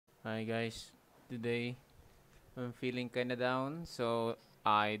Hi guys, today I'm feeling kinda down, so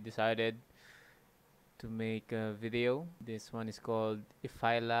I decided to make a video. This one is called If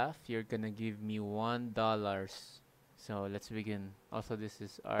I Laugh, You're Gonna Give Me $1. So let's begin. Also, this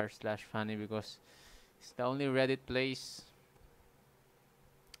is r/funny because it's the only Reddit place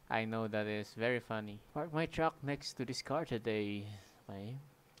I know that is very funny. Park my truck next to this car today. Okay.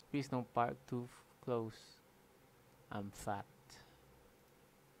 Please don't park too close. I'm fat.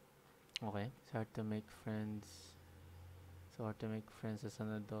 Okay. It's hard to make friends. So hard to make friends as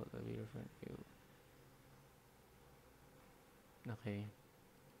an adult. A weird friend. Ew. Okay.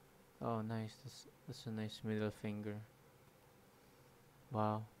 Oh, nice. That's a nice middle finger.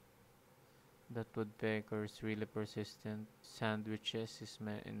 Wow. That woodpecker is really persistent. Sandwiches is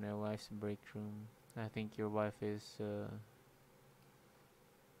in my wife's break room. I think your wife is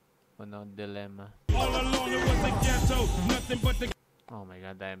on a dilemma. Oh my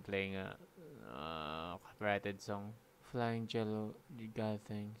god, I'm playing a copyrighted song. Flying jello, you got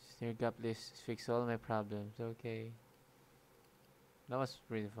things. Your gap list fix all my problems. Okay. That was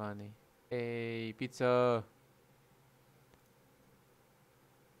pretty funny. Hey, pizza!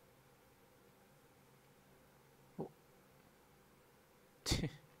 Oh.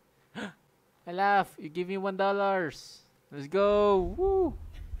 I laugh! You give me $1! Let's go! Woo!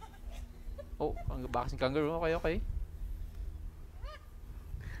 Oh, ang boxing kangaroo. Okay, okay.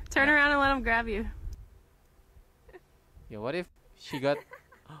 Turn around and let him grab you. Yeah, what if she got...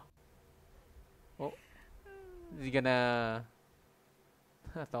 Oh, is he gonna...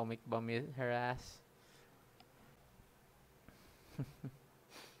 atomic bomb her ass?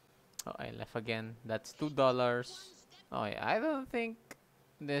 Oh, I left again. That's $2. Okay, I don't think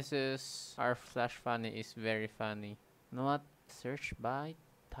this is... r/funny is very funny. Not search by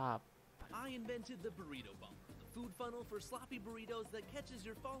top. I invented the burrito bumper, the food funnel for sloppy burritos that catches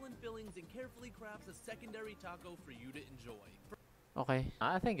your fallen fillings and carefully crafts a secondary taco for you to enjoy. Okay,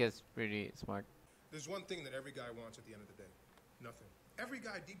 I think it's pretty smart. There's one thing that every guy wants at the end of the day. Nothing. Every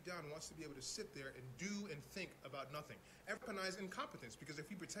guy deep down wants to be able to sit there and do and think about nothing. Recognize incompetence, because if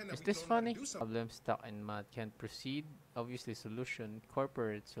we pretend that Is we this don't know how funny? to do something... Problem stuck in math can't proceed. Obviously solution.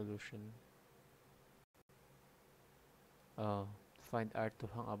 Corporate solution. Oh. Find art to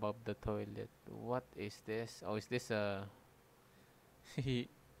hang above the toilet. What is this? Oh, is this a...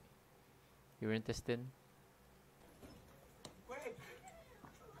 your intestine?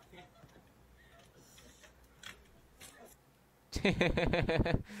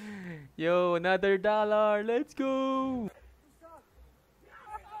 Yo, another $1. Let's go.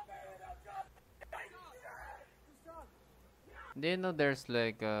 Do you know there's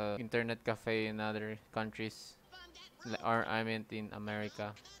like a internet cafe in other countries? Or I meant in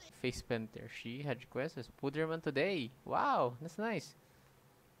America. Face painter. She had requested Puderman today. Wow, that's nice.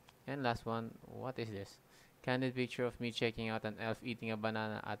 And last one. What is this? Candid picture of me checking out an elf eating a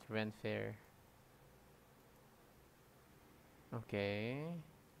banana at Ren Fair. Okay.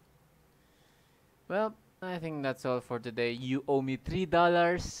 Well, I think that's all for today. You owe me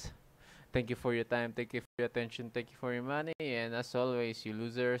 $3. Thank you for your time. Thank you for your attention. Thank you for your money. And as always, you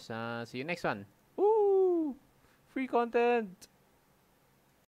losers. See you next one. Woo! Free content!